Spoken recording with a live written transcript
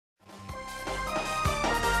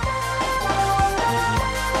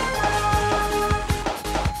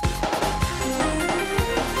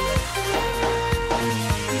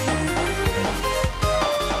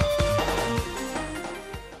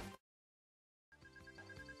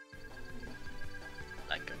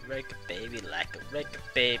record, baby, like a record,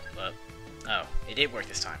 baby. Oh, it did work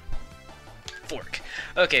this time. Fork.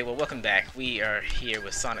 Okay, well, welcome back. We are here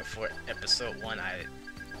with Sonic 4 Episode 1. I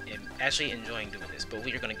am actually enjoying doing this, but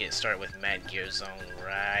we are going to get started with Mad Gear Zone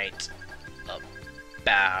right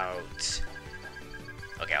about...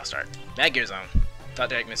 Okay, I'll start. Mad Gear Zone.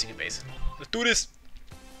 Dr. Eggman Secret Base. Let's do this!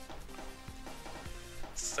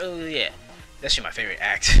 So, yeah. That's actually my favorite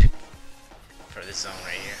act for this zone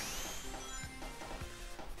right here.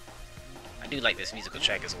 I do like this musical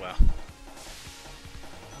track as well.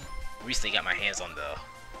 Recently got my hands on the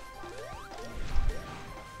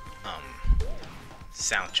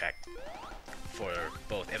soundtrack for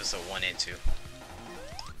both episode 1 and 2.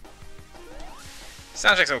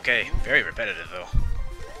 Soundtrack's okay, very repetitive though.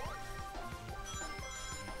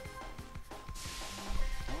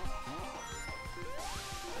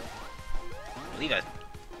 I believe I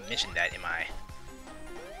mentioned that in my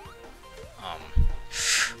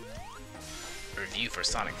review for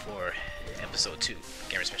Sonic 4 Episode 2,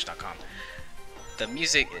 gamersbench.com. The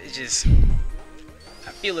music is just, I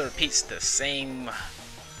feel it repeats the same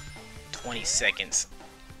 20 seconds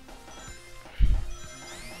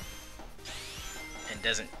and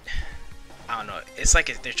doesn't, I don't know, it's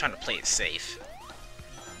like they're trying to play it safe.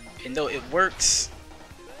 And though it works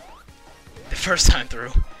the first time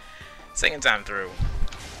through, second time through,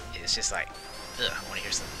 it's just like, ugh, I want to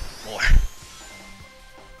hear some more.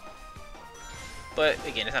 But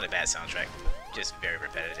again, it's not a bad soundtrack, just very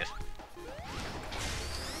repetitive.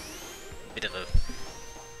 Bit of a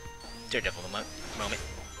Daredevil moment.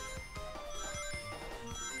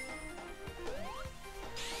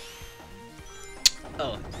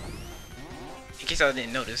 Oh, in case I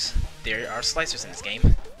didn't notice, there are slicers in this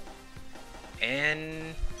game,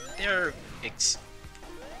 and they're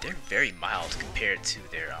very mild compared to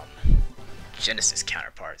their Genesis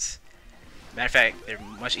counterparts. Matter of fact, they're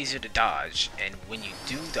much easier to dodge, and when you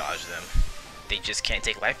do dodge them, they just can't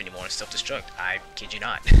take life anymore and self-destruct. I kid you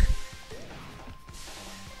not.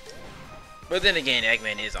 But then again,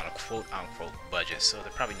 Eggman is on a quote-unquote budget, so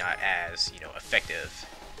they're probably not as, effective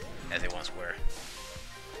as they once were.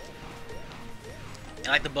 And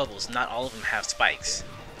like the bubbles, not all of them have spikes.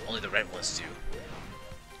 Only the red ones do.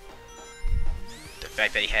 The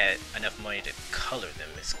fact that he had enough money to color them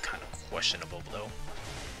is kind of questionable, though.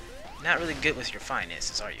 Not really good with your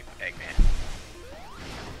finances, are you, Eggman?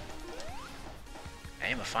 I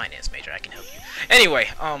am a finance major, I can help you. Anyway,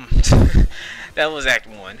 that was Act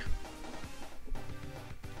 1.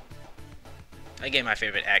 Again, my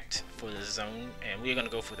favorite act for this zone, and we're gonna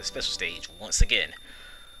go for the special stage once again.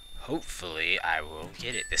 Hopefully, I will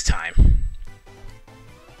get it this time.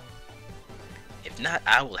 If not,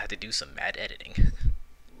 I will have to do some mad editing.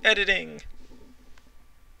 Editing!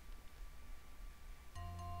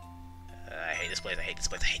 I hate this place, I hate this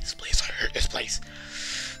place, I hate this place, I hate this place.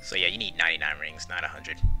 So yeah, you need 99 rings, not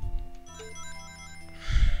 100.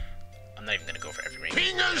 I'm not even gonna go for every ring.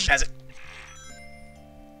 Pass it.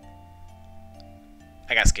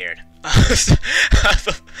 I got scared.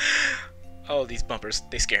 Oh, these bumpers,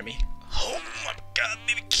 they scare me. Oh my god,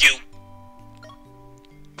 baby cute.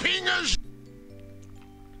 Penis.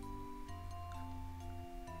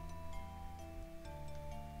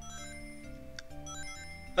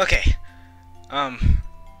 Okay.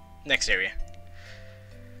 Next area.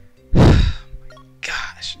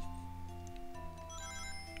 Gosh.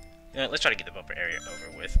 Let's try to get the bumper area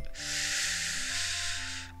over with.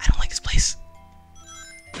 I don't like this place.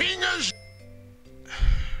 Penis!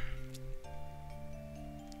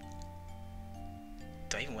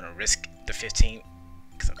 Do I even want to risk the 15?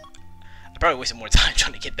 Because I probably wasted more time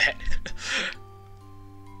trying to get that.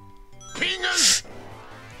 Penis!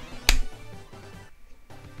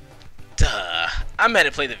 Duh. I meant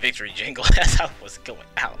to play the victory jingle as I was going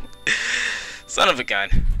out. Son of a gun.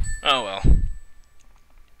 Oh well.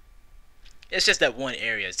 It's just that one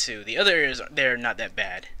area too. The other areas, they're not that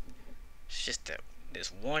bad. It's just that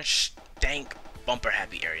this one stank bumper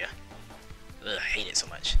happy area. Ugh, I hate it so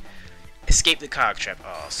much. Escape the cog trap.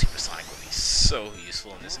 Oh, Supersonic will be so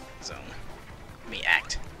useful in this zone. I mean,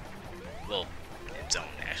 act. Well, in zone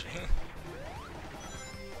actually.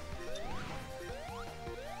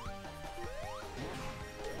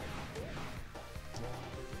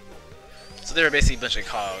 So there are basically a bunch of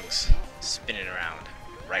cogs spinning around,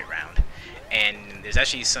 right round, and there's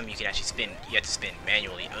actually some you can actually spin. You have to spin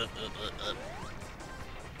manually. Up.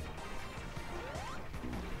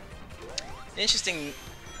 Interesting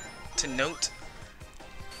to note,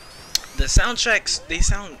 the soundtracks, they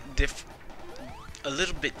sound a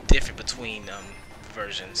little bit different between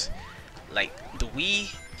versions. Like the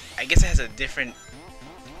Wii, I guess it has a different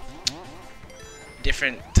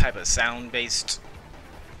different type of sound-based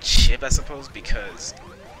chip, I suppose, because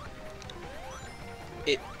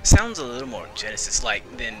it sounds a little more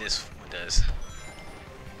Genesis-like than this one does.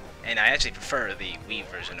 And I actually prefer the Wii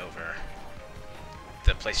version over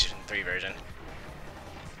the PlayStation 3 version.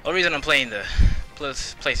 The only reason I'm playing the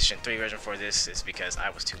PlayStation 3 version for this is because I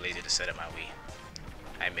was too lazy to set up my Wii.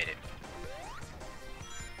 I admit it.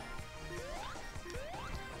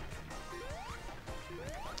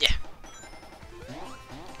 Yeah.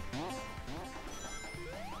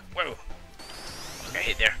 Whoa. I got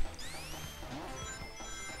hit there.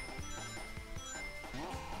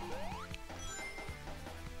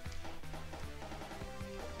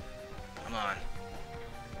 Come on.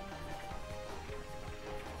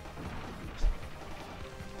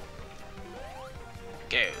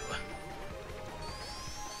 Go.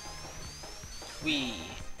 Wee.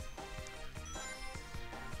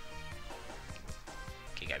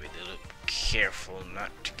 Okay, gotta be a little careful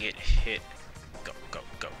not to get hit. Go, go,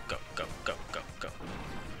 go, go, go, go, go, go.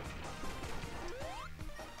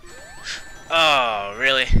 Oh,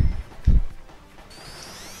 really?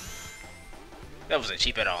 That wasn't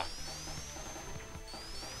cheap at all.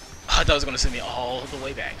 I thought it was gonna send me all the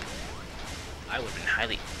way back. I would have been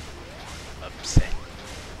highly upset.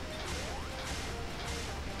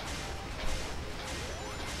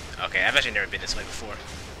 Okay, I've actually never been this way before.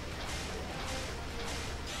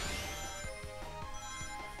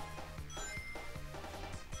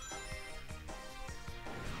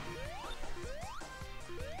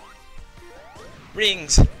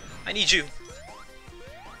 Rings! I need you!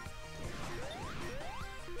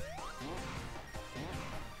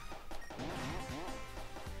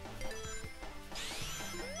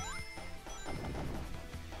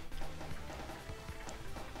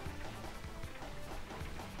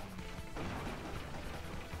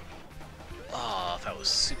 Oh, if I was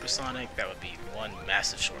supersonic, that would be one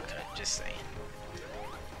massive shortcut, just saying.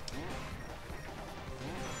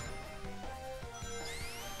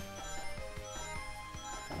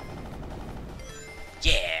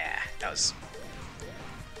 Yeah, that was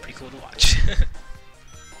pretty cool to watch.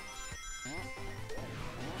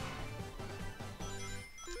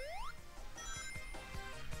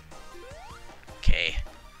 Okay.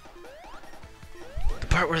 The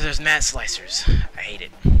part where there's mad slicers. I hate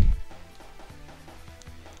it.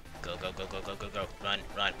 Go, go, go, go, go, go, go. Run,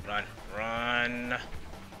 run, run, run.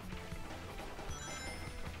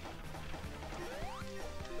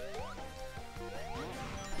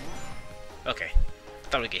 Okay.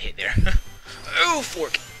 Thought we'd get hit there. Oh,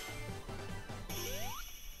 fork!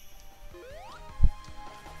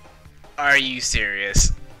 Are you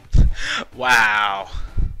serious? Wow.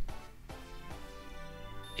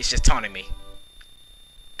 It's just taunting me.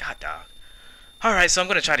 God dog. Alright, so I'm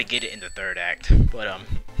gonna try to get it in the third act. But,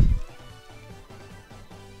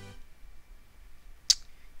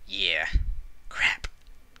 yeah. Crap.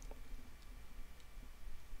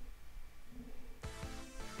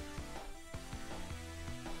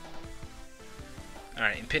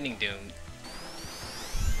 Alright, Impending Doom.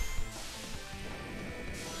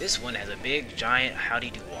 This one has a big, giant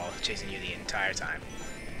howdy-do wall chasing you the entire time.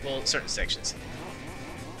 Well, certain sections.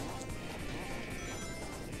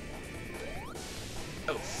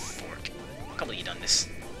 Oh, fork. I can't believe you done this.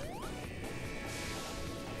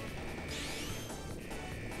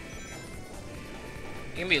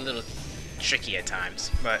 It can be a little tricky at times,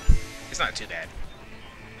 but it's not too bad.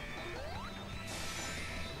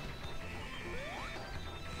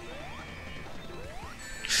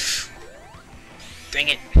 Dang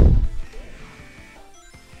it.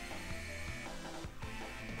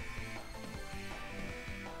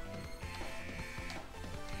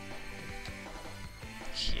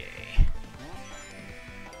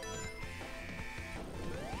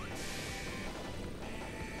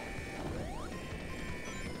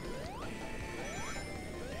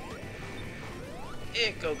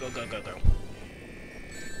 Okay. Go, go, go, go, go.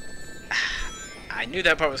 I knew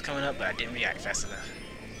that part was coming up, but I didn't react fast enough.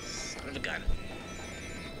 Son of a gun.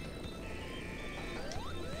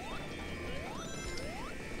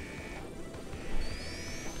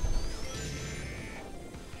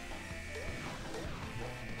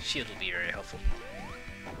 Shield will be very helpful.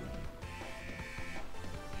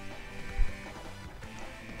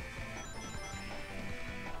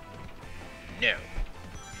 No. I'm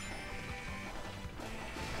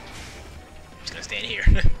just gonna stand here.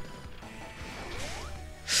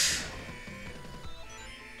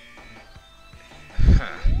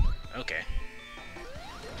 Huh. Okay.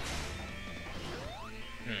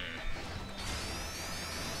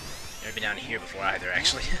 Never been down here before either,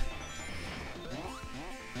 actually.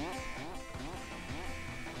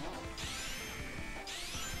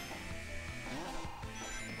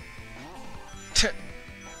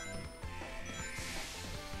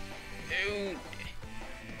 Dude!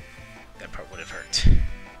 That part would have hurt.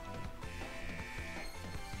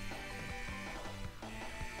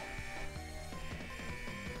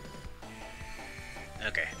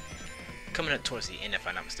 Okay. Coming up towards the end, if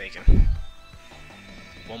I'm not mistaken.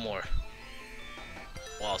 One more.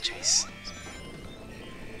 Wall chase.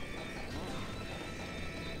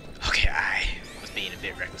 Okay, I was being a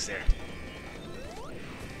bit reckless there.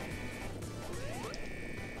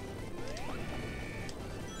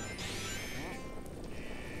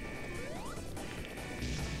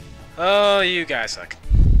 Oh, you guys suck.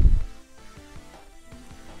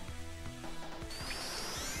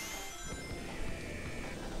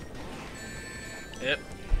 Yep.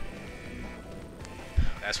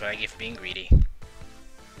 That's what I get for being greedy.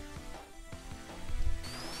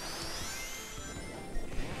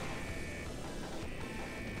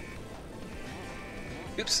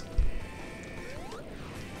 Oops.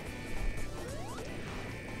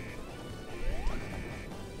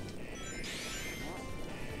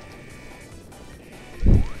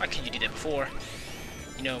 Why couldn't you do that before?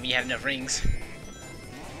 You know, when you had enough rings.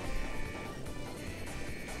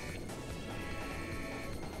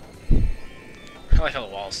 I like how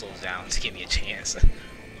the wall slows down to give me a chance.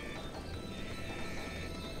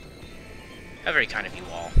 How very kind of you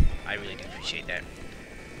all. I really do appreciate that.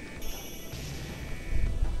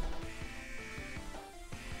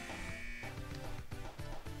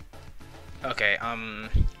 Okay, I'm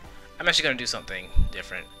actually gonna do something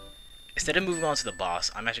different. Instead of moving on to the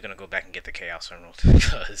boss, I'm actually gonna go back and get the Chaos Emerald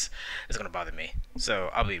because it's gonna bother me.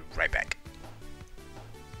 So I'll be right back.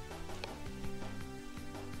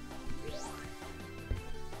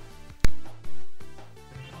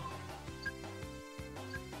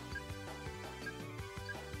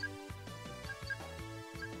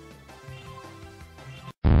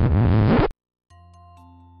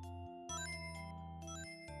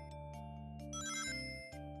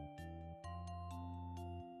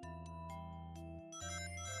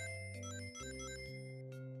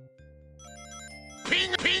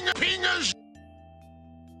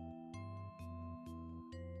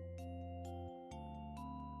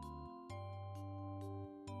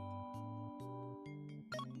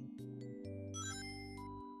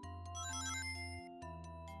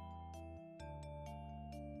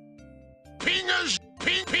 Pingers!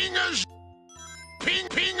 Pingers!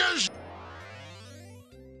 Pingers!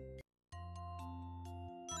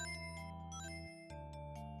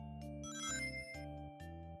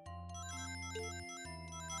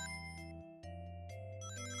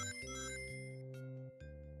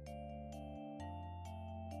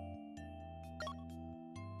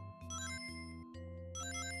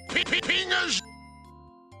 Pingers!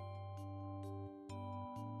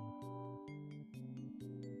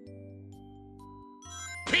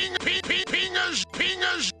 Pingers! Pingers!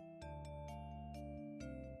 Pingers!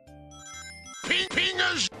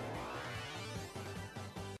 Pingers!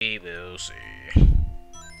 We will see.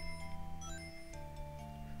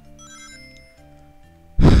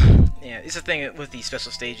 Yeah, it's the thing with these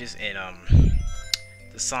special stages in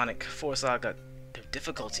the Sonic 4 Saga. The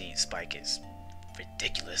difficulty spike is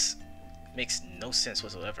ridiculous. Makes no sense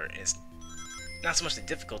whatsoever. It's not so much the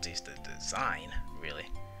difficulty, it's the design, really.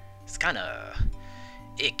 It's kind of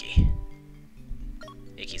icky.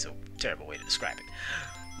 Icky's a terrible way to describe it,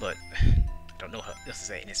 but I don't know how else to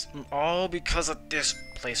say it. And it's all because of this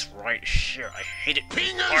place right here. I hate it.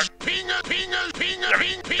 Pingers! Pingers!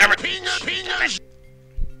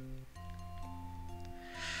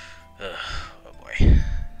 Oh boy.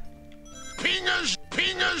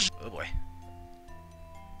 Pingers! Oh boy.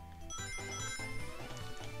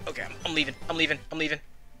 Okay, I'm leaving.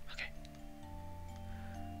 Okay.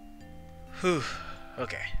 Whew.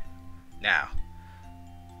 Okay. Now,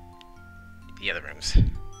 the other rooms.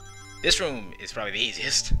 This room is probably the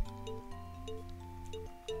easiest.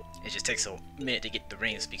 It just takes a minute to get the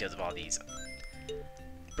rings because of all these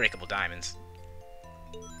breakable diamonds.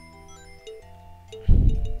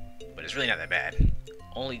 But it's really not that bad.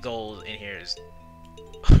 Only gold in here is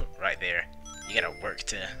right there. You gotta work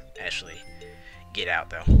to actually get out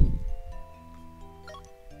though.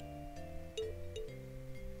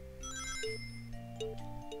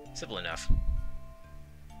 Simple enough.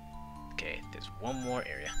 Okay, there's one more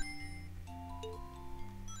area.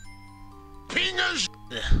 Pingers!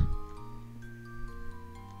 Ugh.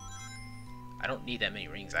 I don't need that many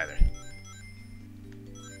rings either.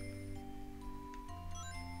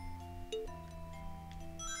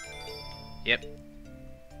 Yep.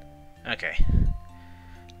 Okay.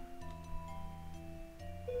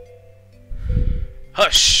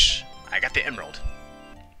 Hush! I got the emerald.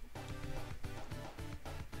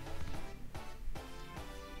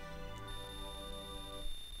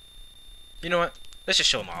 You know what? Let's just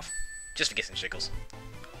show him off. Just to get some shiggles.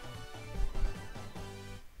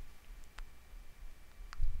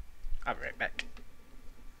 I'll be right back.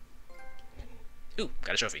 Ooh,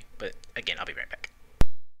 got a trophy. But again, I'll be right back.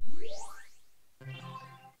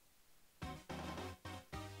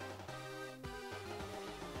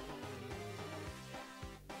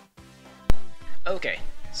 Okay,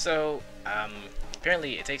 so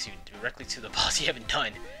apparently it takes you directly to the boss you haven't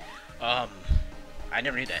done. I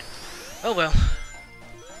never knew that. Oh well.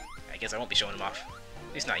 I guess I won't be showing him off.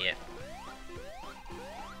 At least not yet.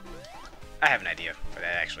 I have an idea for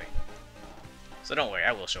that actually. So don't worry,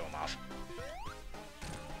 I will show him off.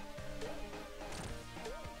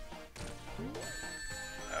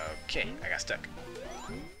 Okay, I got stuck.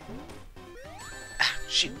 Ah,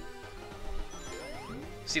 shoot.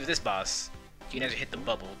 See, with this boss, you can actually hit the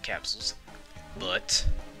bubble capsules, but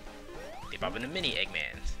they pop into mini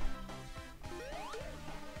Eggmans.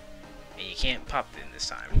 And you can't pop them this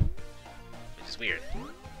time, which is weird.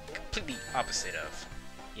 Completely opposite of,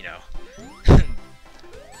 you know,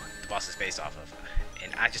 the boss is based off of.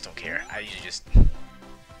 And I just don't care. I usually just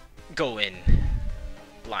go in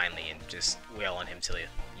blindly and just wail on him till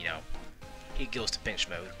you know, he goes to pinch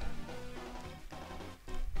mode.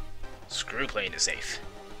 Screw playing it safe.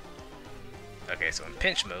 Okay, so in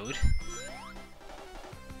pinch mode,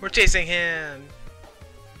 we're chasing him!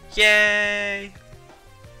 Yay!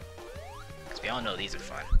 Because we all know these are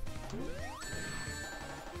fun.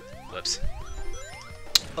 Whoops.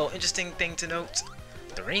 Oh, interesting thing to note.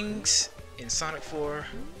 The rings in Sonic 4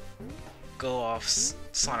 go off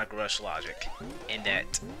Sonic Rush logic. In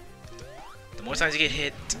that, the more times you get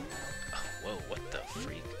hit... Oh, whoa, what the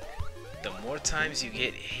freak? The more times you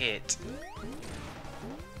get hit...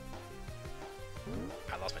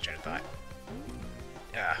 I lost my train of thought.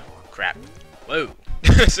 Ah, crap. Whoa!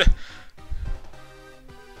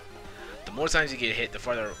 The more times you get hit, the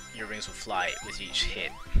farther your rings will fly with each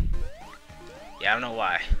hit. Yeah, I don't know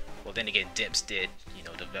why. Well, then again, Dimps did, you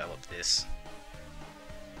know, develop this.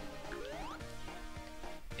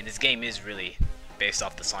 And this game is really based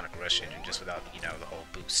off the Sonic Rush engine, just without, you know, the whole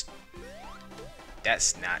boost.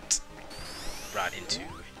 That's not brought into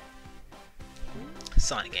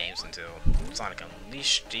Sonic games until Sonic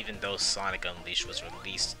Unleashed, even though Sonic Unleashed was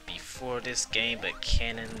released before this game, but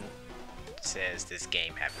canon says this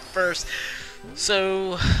game happened first.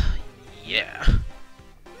 So, yeah.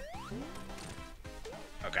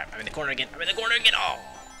 Oh crap, I'm in the corner again. I'm in the corner again. Oh!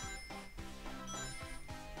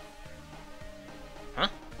 Huh?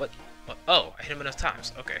 What? Oh, I hit him enough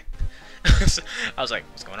times. Okay. I was like,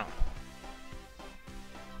 what's going on?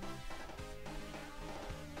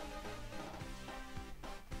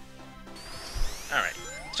 Alright,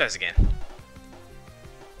 let's try this again.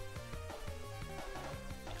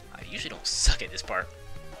 I usually don't suck at this part.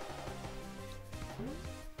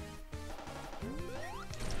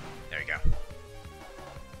 There we go.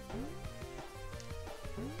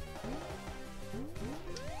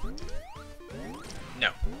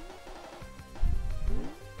 No.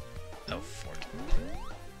 Oh, fork.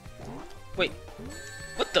 Wait.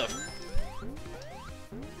 What the?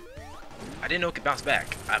 I didn't know it could bounce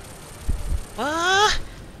back. What?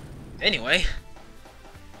 Anyway.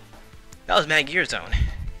 That was Mad Gear Zone.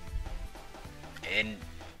 And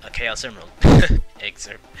a Chaos Emerald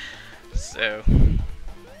excerpt. So.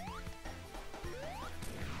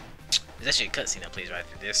 There's actually a cutscene that plays right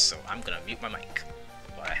through this, so I'm gonna mute my mic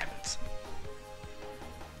while that happens.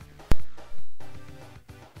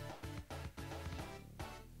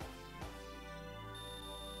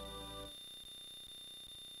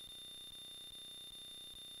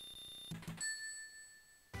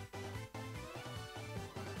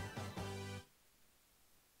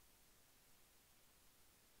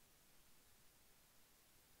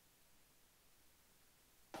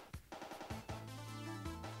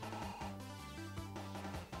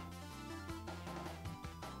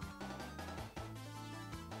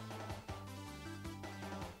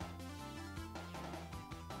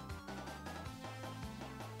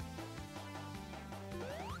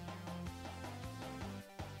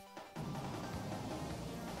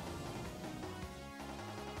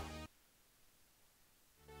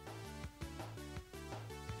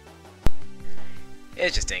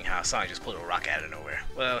 It's interesting how Sonic just pulled a rocket out of nowhere.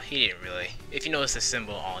 Well, he didn't really. If you notice the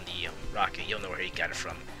symbol on the rocket, you'll know where he got it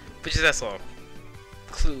from. Which is that's a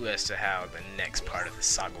clue as to how the next part of the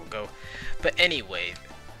saga will go. But anyway,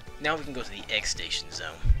 now we can go to the X Station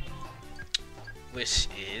Zone. Which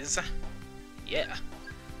is... yeah.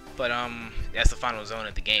 But that's the final zone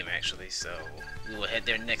of the game actually, so we will head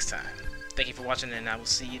there next time. Thank you for watching and I will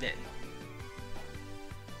see you then.